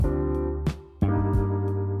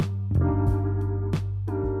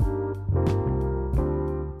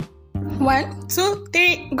1, 2,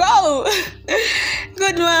 3, go!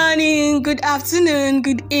 Good morning, good afternoon,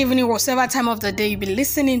 good evening, whatever time of the day you'll be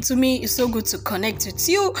listening to me. It's so good to connect with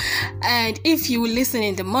you. And if you listen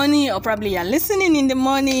in the morning, or probably you're listening in the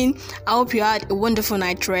morning, I hope you had a wonderful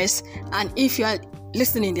night rest. And if you are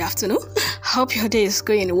listening in the afternoon, I hope your day is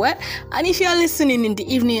going well. And if you are listening in the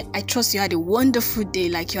evening, I trust you had a wonderful day,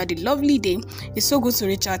 like you had a lovely day. It's so good to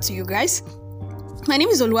reach out to you guys. My name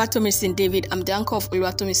is Oluwatomisin David. I'm the anchor of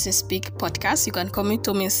Oluwatomisin Speak podcast. You can call me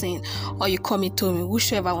Tomisin or you call me Tommy,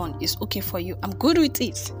 whichever one is okay for you. I'm good with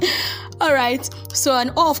it. All right. So,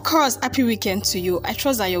 and of course, happy weekend to you. I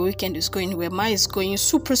trust that your weekend is going well. Mine is going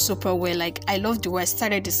super well. Like, I love the way I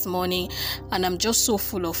started this morning and I'm just so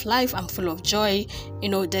full of life. I'm full of joy. You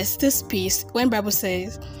know, there's this peace. When Bible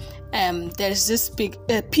says, there's this big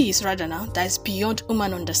peace that is beyond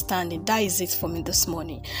human understanding. That is it for me this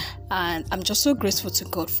morning, and I'm just so grateful to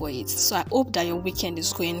God for it. So I hope that your weekend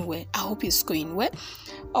is going well. I hope it's going well.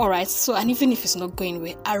 All right. So, and even if it's not going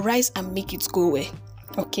well, arise and make it go well.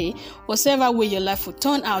 Okay, whatever way your life will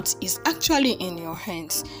turn out is actually in your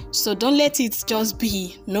hands. So don't let it just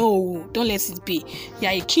be. No, don't let it be. You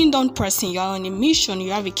are a kingdom person. You are on a mission.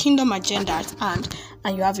 You have a kingdom agenda at hand,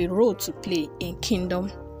 and you have a role to play in kingdom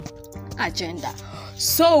agenda.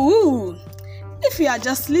 So if you are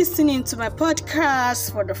just listening to my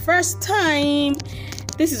podcast for the first time,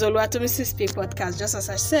 this is Oluwatomisin Speak podcast, just as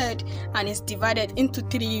I said, and it's divided into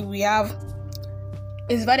three.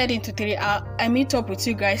 I meet up with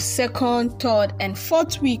you guys second, third, and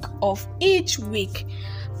fourth week of each week.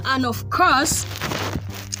 And of course,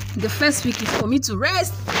 the first week is for me to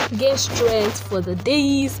rest, gain strength for the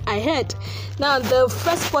days ahead. Now, the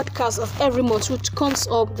first podcast of every month, which comes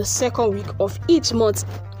up the second week of each month,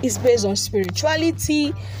 is based on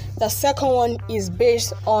spirituality. The second one is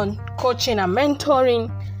based on coaching and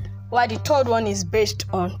mentoring, while the third one is based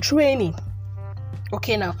on training.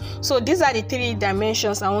 Okay, now, so these are the three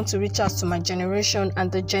dimensions I want to reach out to my generation and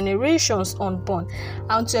the generations unborn.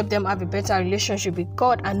 I want to help them have a better relationship with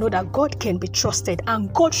God and know that God can be trusted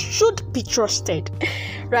and God should be trusted.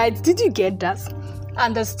 Right? Did you get that?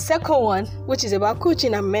 And the second one, which is about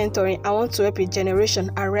coaching and mentoring, I want to help a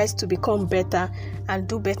generation arise to become better and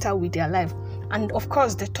do better with their life. And of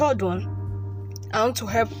course, the third one, I want to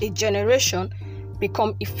help a generation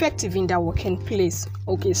become effective in their working place.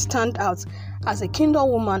 Okay, stand out as a kingdom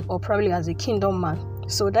woman or probably as a kingdom man.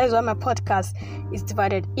 So that is why my podcast is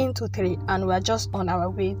divided into three, and we're just on our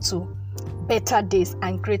way to better days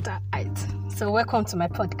and greater heights. So welcome to my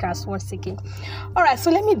podcast once again. All right,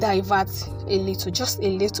 so let me divert just a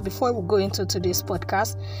little before we go into today's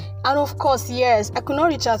podcast. And of course, yes, I could not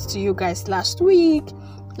reach out to you guys last week.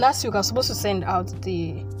 Last week I was supposed to send out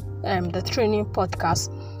the training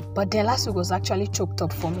podcast, but then last week was actually choked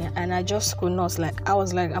up for me, and I just could not. I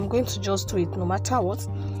was like, I'm going to just do it no matter what.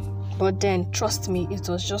 But then, trust me, it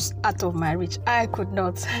was just out of my reach. I could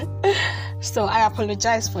not. So I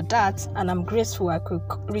apologize for that, and I'm grateful I could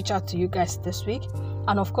reach out to you guys this week.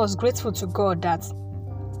 And of course, grateful to God that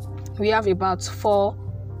we have about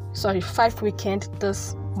 5 weekends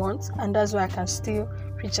this month, and that's why I can still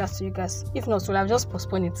reach out to you guys. If not, we'll have just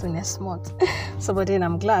postponed it to next month. So, but then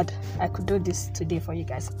I'm glad I could do this today for you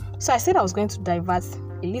guys. So I said I was going to divert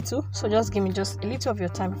a little, so just give me just a little of your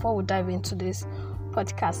time before we dive into this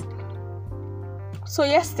podcast. So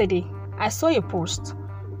yesterday, I saw a post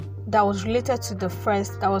that was related to the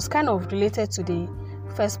first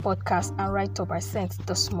podcast and write-up I sent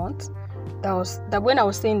this month. That when I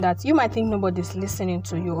was saying that you might think nobody's listening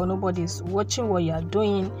to you or nobody's watching what you are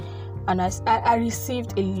doing, and I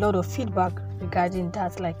received a lot of feedback regarding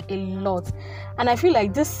that, like a lot. And I feel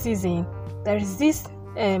like this season there is this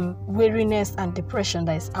weariness and depression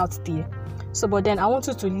that is out there. So, but then I want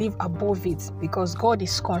you to live above it, because God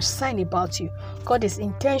is concerned about you. God is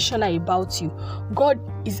intentional about you. God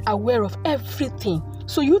is aware of everything.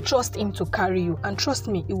 So you trust Him to carry you, and trust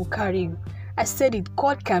me, He will carry you. I said it.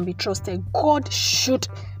 God can be trusted. God should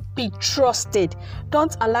be trusted.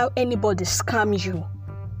 Don't allow anybody scam you.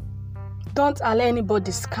 Don't allow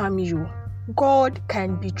anybody scam you. God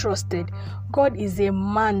can be trusted. God is a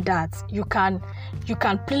man that you can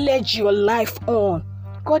pledge your life on.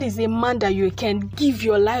 God is a man that you can give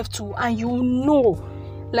your life to, and you know,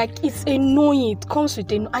 like it's a knowing. It comes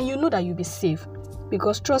with a, and you know that you'll be safe,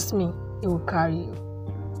 because trust me, He will carry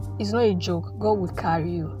you. It's not a joke. God will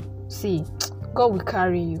carry you. See, God will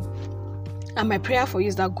carry you. And my prayer for you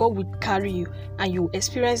is that God will carry you, and you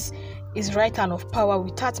experience His right hand of power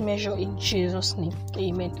without measure in Jesus' name.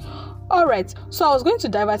 Amen. All right. So I was going to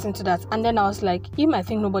divert into that, and then I was like, you might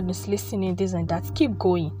think nobody's listening, this and that. Keep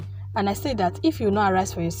going. And I say that if you not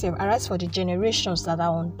arise for yourself, arise for the generations that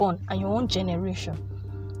are unborn and your own generation.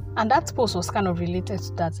 And that post was kind of related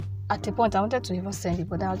to that. At a point, I wanted to even send it,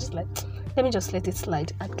 but I was just like, let me just let it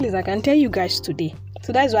slide. At least I can tell you guys today.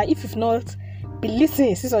 So that's why if you've not been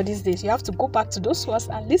listening since all these days, you have to go back to those ones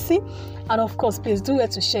and listen. And of course, please do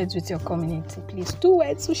it to share it with your community. Please do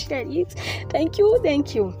it to share it. Thank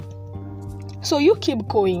you. So you keep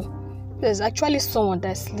going. There's actually someone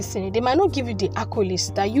that's listening. They might not give you the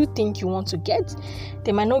accolades that you think you want to get.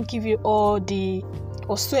 They might not give you all the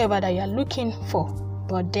whatsoever that you are looking for.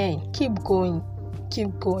 But then keep going.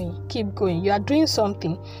 You are doing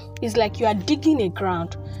something. It's like you are digging a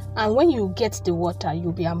ground. And when you get the water,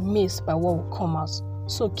 you'll be amazed by what will come out.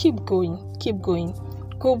 So keep going.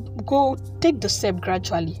 Go take the step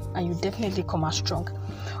gradually and you definitely come out strong.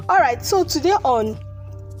 Alright, so today on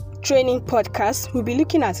Training Podcast, we'll be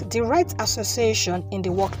looking at the right association in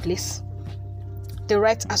the workplace. The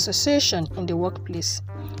right association in the workplace.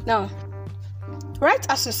 Now, right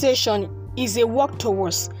association is a work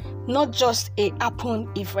towards, not just a happen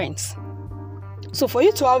event. So for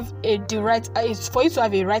you to have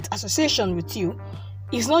a right association with you,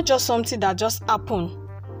 it's not just something that just happen.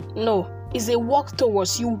 No, it's a work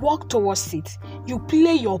towards. You work towards it. You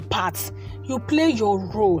play your part. You play your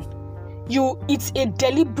role. It's a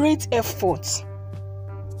deliberate effort.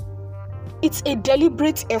 It's a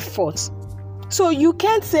deliberate effort. So you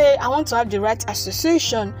can't say, I want to have the right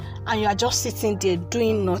association, and you are just sitting there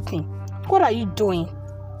doing nothing. What are you doing?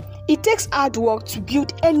 It takes hard work to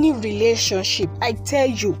build any relationship. I tell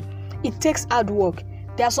you, it takes hard work.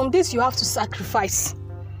 There are some days you have to sacrifice.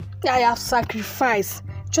 I have sacrificed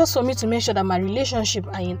just for me to make sure that my relationship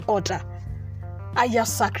are in order. I have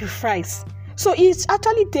sacrificed. So it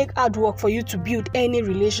actually takes hard work for you to build any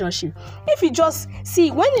relationship. If you just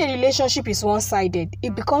see, when a relationship is one-sided,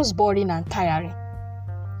 it becomes boring and tiring.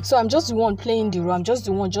 So I'm just the one playing the role. I'm just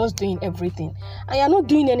the one just doing everything. And you're not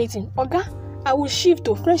doing anything. Okay? I will shift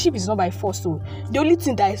to friendship is not by force. So the only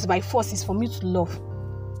thing that is by force is for me to love.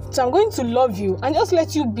 So I'm going to love you and just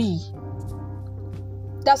let you be.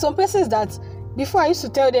 There are some persons that before I used to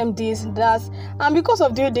tell them this, that, and because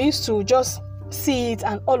of they used to just see it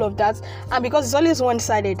and all of that, and because it's always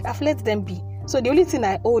one-sided, I've let them be. So the only thing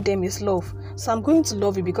I owe them is love. So I'm going to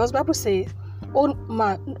love you because Bible says, oh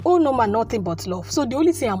no man, nothing but love. So the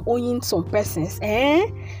only thing I'm owing some persons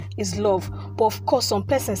is love. But of course, some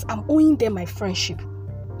persons I'm owing them my friendship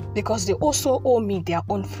because they also owe me their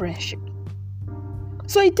own friendship.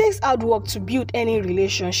 So it takes hard work to build any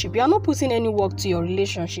relationship. You are not putting any work to your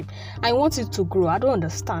relationship. I want it to grow. I don't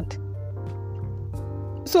understand.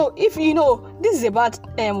 So if you know this is about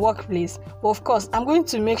workplace, but of course I'm going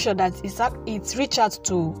to make sure that it's reach out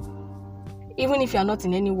to, even if you are not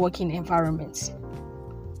in any working environment.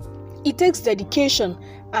 It takes dedication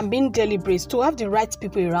and being deliberate to have the right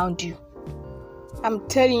people around you. I'm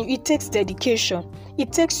telling you, it takes dedication.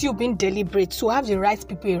 It takes you being deliberate to have the right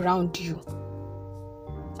people around you.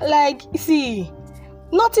 Like, see,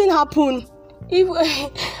 nothing happened. If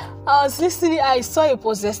I was listening, I saw a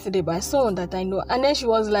post yesterday by someone that I know, and then she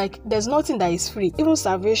was like, there's nothing that is free. Even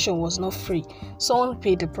salvation was not free. Someone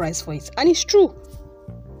paid the price for it. And it's true.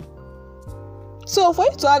 So for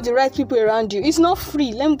you to have the right people around you, it's not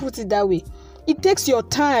free. Let me put it that way. It takes your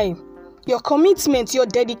time, your commitment, your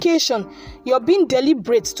dedication, your being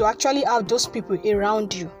deliberate to actually have those people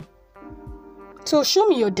around you. So show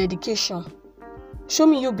me your dedication. Show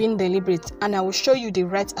me you being deliberate, and I will show you the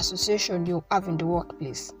right association you have in the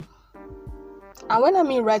workplace. And when I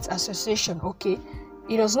mean right association, okay,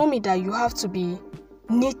 it does not mean that you have to be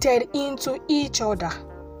knitted into each other.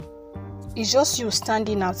 It's just you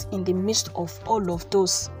standing out in the midst of all of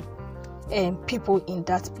those people in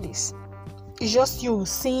that place. It's just you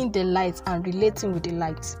seeing the light and relating with the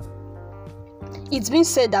light. It's been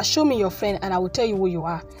said that show me your friend and I will tell you who you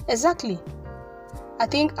are. Exactly. I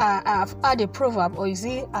think I've had a proverb, or is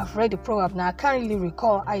it I've read a proverb now. I can't really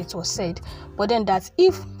recall how it was said. But then that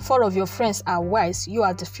if 4 of your friends are wise, you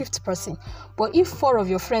are the 5th person. But if 4 of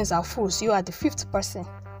your friends are fools, you are the 5th person.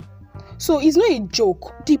 So it's not a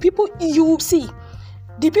joke. The people you see,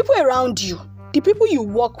 the people around you, the people you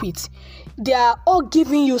work with, they are all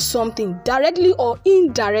giving you something directly or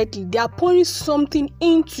indirectly. They are pouring something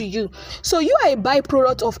into you. So you are a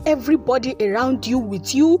byproduct of everybody around you,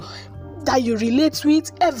 with you, that you relate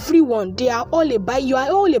with. Everyone, you are all a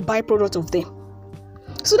byproduct of them.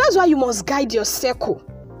 So that's why you must guide your circle.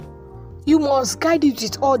 You must guide it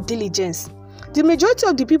with all diligence. The majority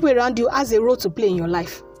of the people around you has a role to play in your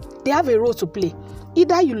life. They have a role to play.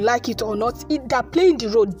 Either you like it or not, they're playing the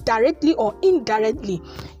role directly or indirectly.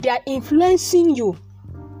 They are influencing you.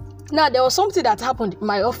 Now, there was something that happened in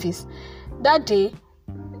my office that day.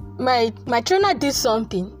 My trainer did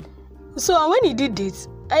something. So when he did it,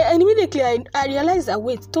 I immediately realized that,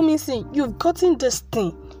 wait, Tomisin, you've gotten this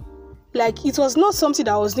thing. Like, it was not something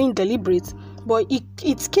that I was doing deliberate, but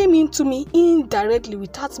it came into me indirectly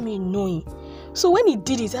without me knowing. So when he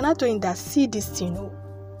did it, and I told him that, see this thing,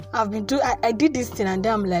 I did this thing, and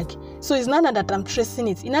then I'm like, so it's not that I'm tracing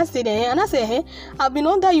it. And I said, hey, I've been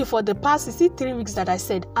under you for the past 3 weeks that I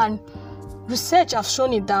said, and research have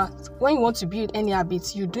shown it that when you want to build any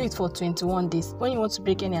habits, you do it for 21 days. When you want to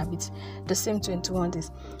break any habits, the same 21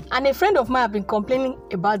 days. And a friend of mine have been complaining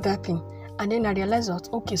about that thing. And then I realized that,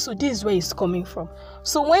 okay, so this is where it's coming from.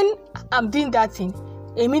 So when I'm doing that thing,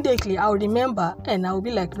 immediately I'll remember and I'll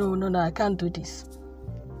be like, no, I can't do this.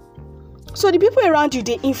 So the people around you,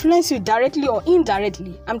 they influence you directly or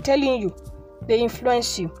indirectly. I'm telling you, they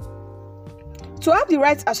influence you. To have the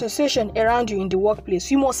right association around you in the workplace,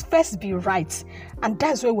 you must first be right. And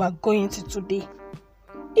that's where we're going to today.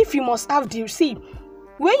 If you must have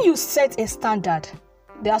when you set a standard,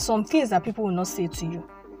 there are some things that people will not say to you.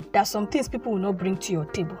 There are some things people will not bring to your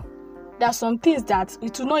table. There are some things that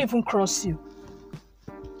it will not even cross you.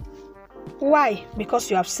 Why? Because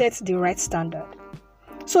you have set the right standard.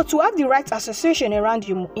 So to have the right association around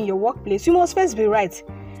you in your workplace, you must first be right.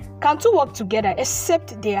 Can two work together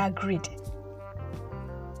except they are agreed?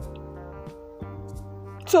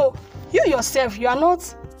 So you yourself, you've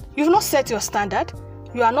not set your standard,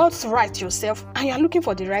 you are not right yourself, and you are looking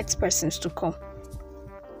for the right persons to come.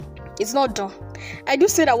 It's not done. I do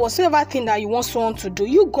say that whatsoever thing that you want someone to do,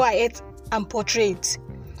 you go ahead and portray it.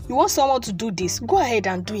 You want someone to do this, go ahead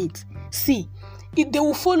and do it. See, they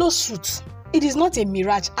will follow suit. It is not a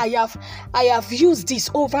mirage. I have used this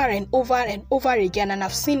over and over and over again, and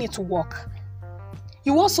I've seen it work.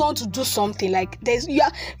 You want someone to do something like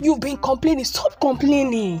you've been complaining. Stop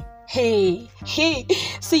complaining. Hey.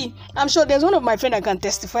 See, I'm sure there's one of my friends that can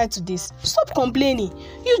testify to this. Stop complaining.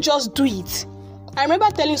 You just do it. I remember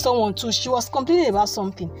telling someone too, she was complaining about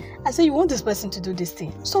something. I said, you want this person to do this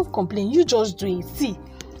thing? Stop complaining. You just do it. See,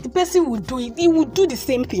 the person will do it. He will do the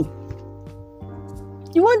same thing.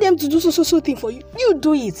 You want them to do so thing for you? You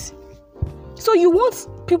do it. So you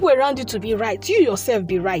want people around you to be right. You yourself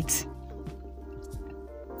be right.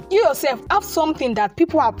 You yourself have something that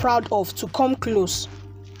people are proud of to come close.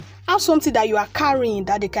 Have something that you are carrying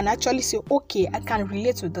that they can actually say, okay, I can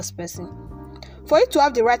relate with this person. For you to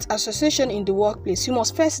have the right association in the workplace, you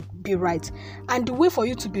must first be right. And the way for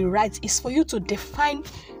you to be right is for you to define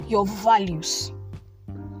your values.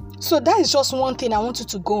 So that is just one thing I want you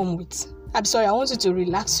to go on with. I want you to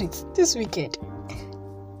relax with this weekend.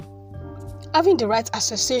 Having the right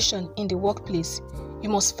association in the workplace, you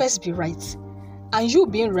must first be right. And you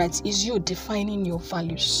being right is you defining your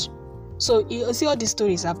values. So you see all these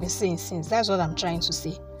stories I've been saying since. That's what I'm trying to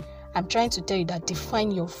say. I'm trying to tell you that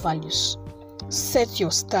define your values. Set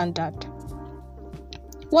your standard.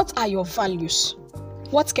 What are your values?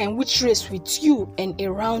 What can we trace with you and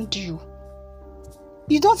around you?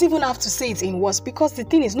 You don't even have to say it in words, because the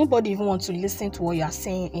thing is, nobody even wants to listen to what you are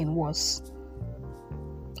saying in words.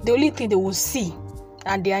 The only thing they will see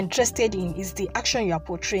and they are interested in is the action you are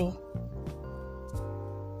portraying.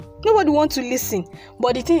 Nobody wants to listen,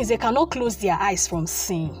 but the thing is, they cannot close their eyes from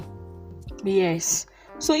seeing. Yes.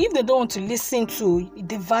 So if they don't want to listen to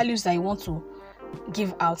the values that you want to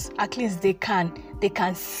give out, at least they can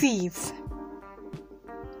see it.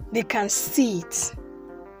 They can see it.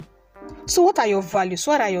 So what are your values?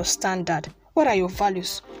 What are your standards? What are your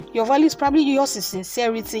values? Your values, probably yours is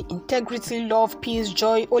sincerity, integrity, love, peace,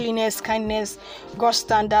 joy, holiness, kindness, God's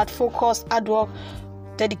standard, focus, hard work,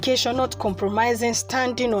 dedication, not compromising,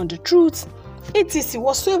 standing on the truth, etc.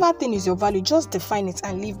 Whatsoever thing is your value, just define it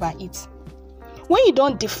and live by it. When you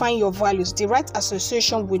don't define your values, the right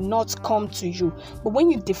association will not come to you. But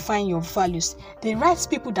when you define your values, the right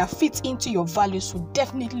people that fit into your values will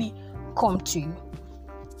definitely come to you.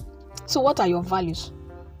 So what are your values?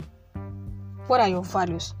 What are your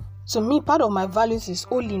values? To me, part of my values is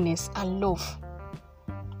holiness and love.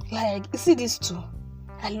 Like, you see these two?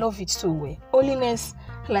 I love it so well. Holiness,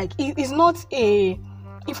 like, it is not in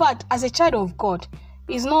fact, as a child of God,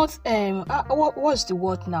 it's not, what's the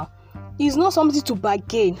word now? It's not something to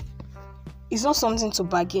bargain. It's not something to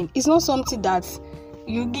bargain. It's not something that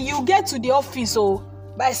you get to the office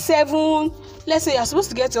by 7, let's say you're supposed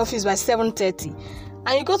to get to the office by 7:30.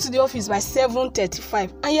 And you go to the office by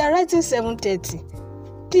 7:35 and you're writing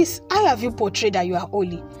 7:30. Please, how have you portrayed that you are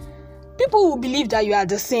holy? People will believe that you are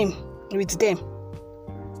the same with them.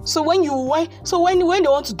 So when they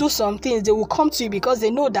want to do some things, they will come to you because they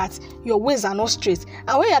know that your ways are not straight.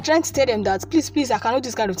 And when you are trying to tell them that please I cannot do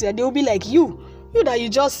this kind of thing, they will be like you that you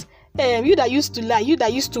that used to lie, you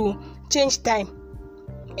that used to change time.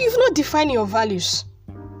 You've not defined your values.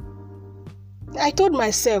 I told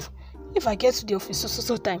myself, if I get to the office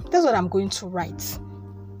so time, that's what I'm going to write.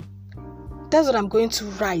 That's what I'm going to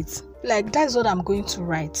write. Like, that's what I'm going to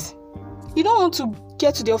write. You don't want to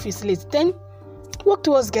get to the office late, then work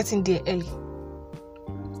towards getting there early.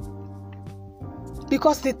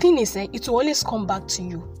 Because the thing is, it will always come back to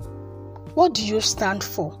you. What do you stand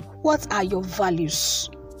for? What are your values?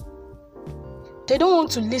 They don't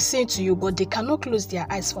want to listen to you, but they cannot close their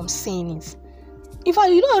eyes from saying it. In fact,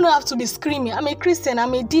 you don't have to be screaming, I'm a Christian,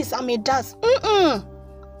 I'm a this, I'm a that.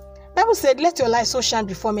 Bible said, let your light so shine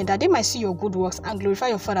before men that they might see your good works and glorify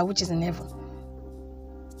your Father which is in heaven.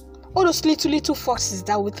 All those little foxes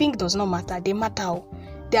that we think does not matter, they matter.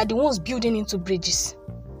 They are the ones building into bridges.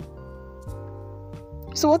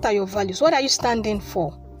 So what are your values? What are you standing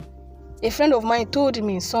for? A friend of mine told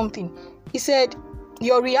me something. He said,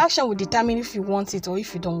 your reaction will determine if you want it or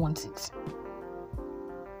if you don't want it.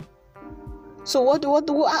 So what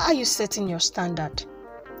are you setting your standard?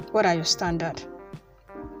 What are your standard?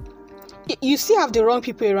 You still have the wrong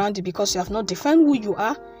people around you because you have not defined who you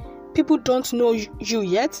are. People don't know you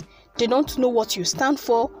yet. They don't know what you stand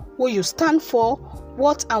for,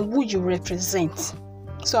 what and who you represent.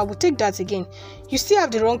 So I will take that again. You still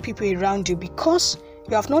have the wrong people around you because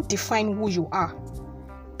you have not defined who you are.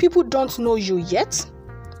 People don't know you yet.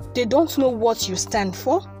 They don't know what you stand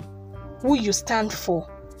for, who you stand for,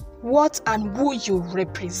 what and who you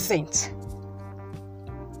represent.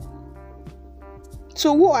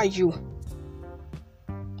 So who are you?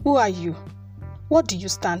 Who are you? What do you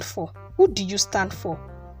stand for? Who do you stand for?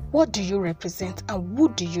 What do you represent? And who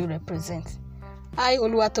do you represent? I,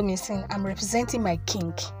 Oluwatomisin, I'm representing my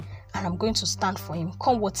king and I'm going to stand for him.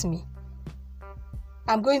 Come what me.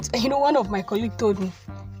 I'm going to, one of my colleagues told me,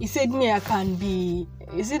 he said I can be,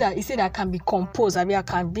 he said I can be composed. I've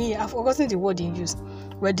forgotten the word he used.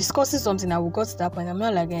 We're discussing something and we got to that point. I'm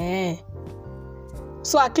not like,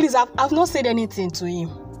 So at least I've not said anything to him,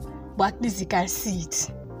 but at least he can see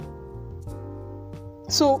it.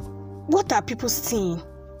 So what are people seeing?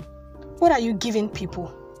 What are you giving people?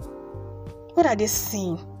 What are they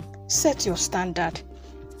seeing? Set your standard.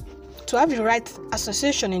 To have the right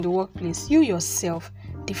association in the workplace, you yourself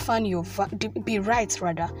define be right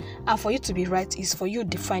rather. And for you to be right is for you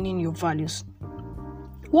defining your values.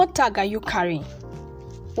 What tag are you carrying?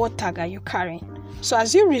 What tag are you carrying? So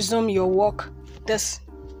as you resume your work this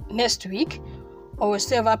next week, or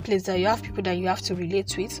whatever place that you have people that you have to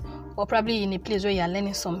relate with, or probably in a place where you are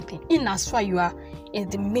learning something, in as far you are in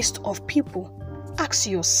the midst of people, ask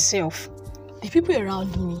yourself, the people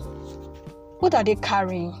around me, what are they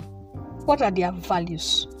carrying? What are their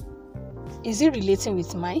values? Is it relating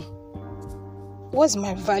with mine? What's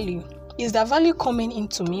my value? Is the value coming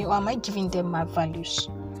into me, or am I giving them my values?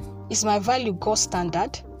 Is my value God's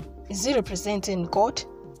standard? Is it representing God?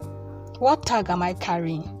 What tag am I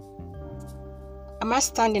carrying? Am I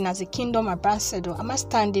standing as a kingdom ambassador? Am I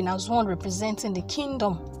standing as one representing the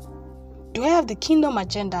kingdom? Do I have the kingdom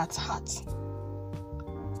agenda at heart?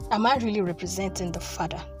 Am I really representing the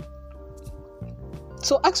Father?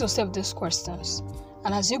 So ask yourself these questions.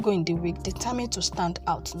 And as you go in the week, determine to stand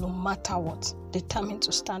out no matter what. Determine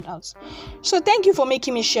to stand out. So thank you for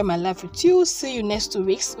making me share my life with you. See you next 2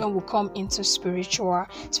 weeks when we come into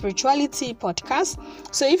spirituality podcast.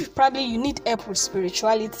 So if probably you need help with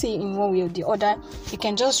spirituality in one way or the other, you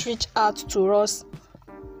can just reach out to us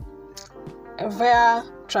via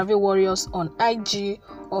Travel Warriors on IG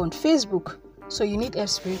or on Facebook. So you need help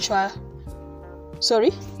spiritually.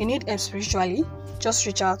 Just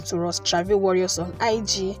reach out to us, Travel Warriors on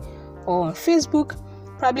IG or on Facebook.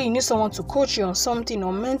 Probably you need someone to coach you on something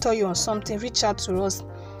or mentor you on something. Reach out to us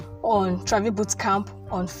on Travel Bootcamp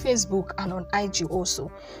on Facebook and on IG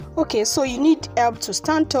also. Okay, so you need help to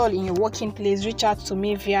stand tall in your working place. Reach out to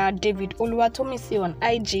me via David Oluwatomisi on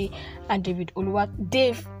IG and Dave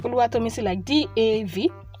Oluwatomisi like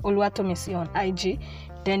DAV Oluwatomisi on IG,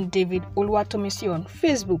 then David Oluwatomisi on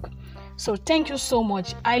Facebook. So thank you so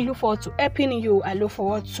much. I look forward to helping you. I look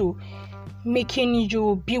forward to making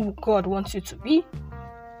you be who God wants you to be.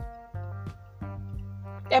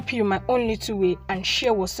 Help you my own little way and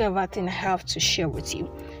share whatever thing I have to share with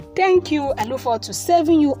you. Thank you. I look forward to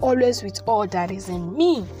serving you always with all that is in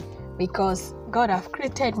me, because God have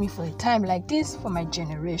created me for a time like this for my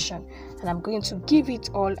generation, and I'm going to give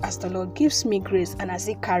it all as the Lord gives me grace and as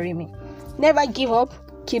He carry me. Never give up.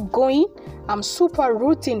 Keep going. I'm super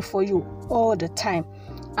rooting for you all the time.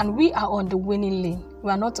 and we are on the winning lane.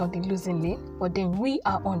 We are not on the losing lane, but then we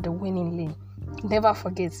are on the winning lane. Never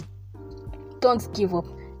forget. Don't give up.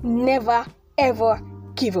 Never, ever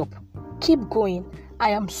give up. Keep going.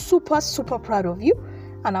 I am super, super proud of you,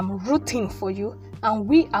 and I'm rooting for you, and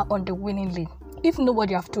we are on the winning lane. If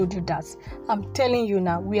nobody have told you that, I'm telling you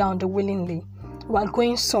now, we are on the winning lane. We are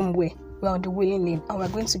going somewhere. We are on the winning lane, and we're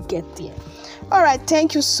going to get there. All right,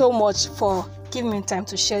 thank you so much for giving me time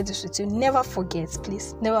to share this with you. Never forget,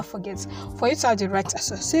 please, never forget, for you to have the right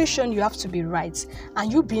association, you have to be right.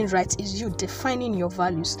 And you being right is you defining your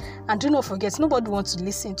values. And do not forget, nobody wants to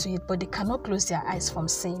listen to it, but they cannot close their eyes from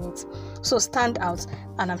saying it. So stand out,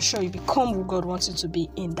 and I'm sure you become who God wants you to be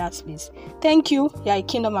in that place. Thank you. You are a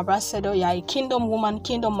kingdom ambassador. You are a kingdom woman,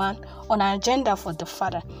 kingdom man on an agenda for the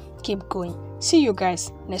Father. Keep going. See you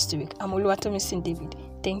guys next week. I'm Oluwatomisin David.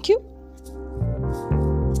 Thank you.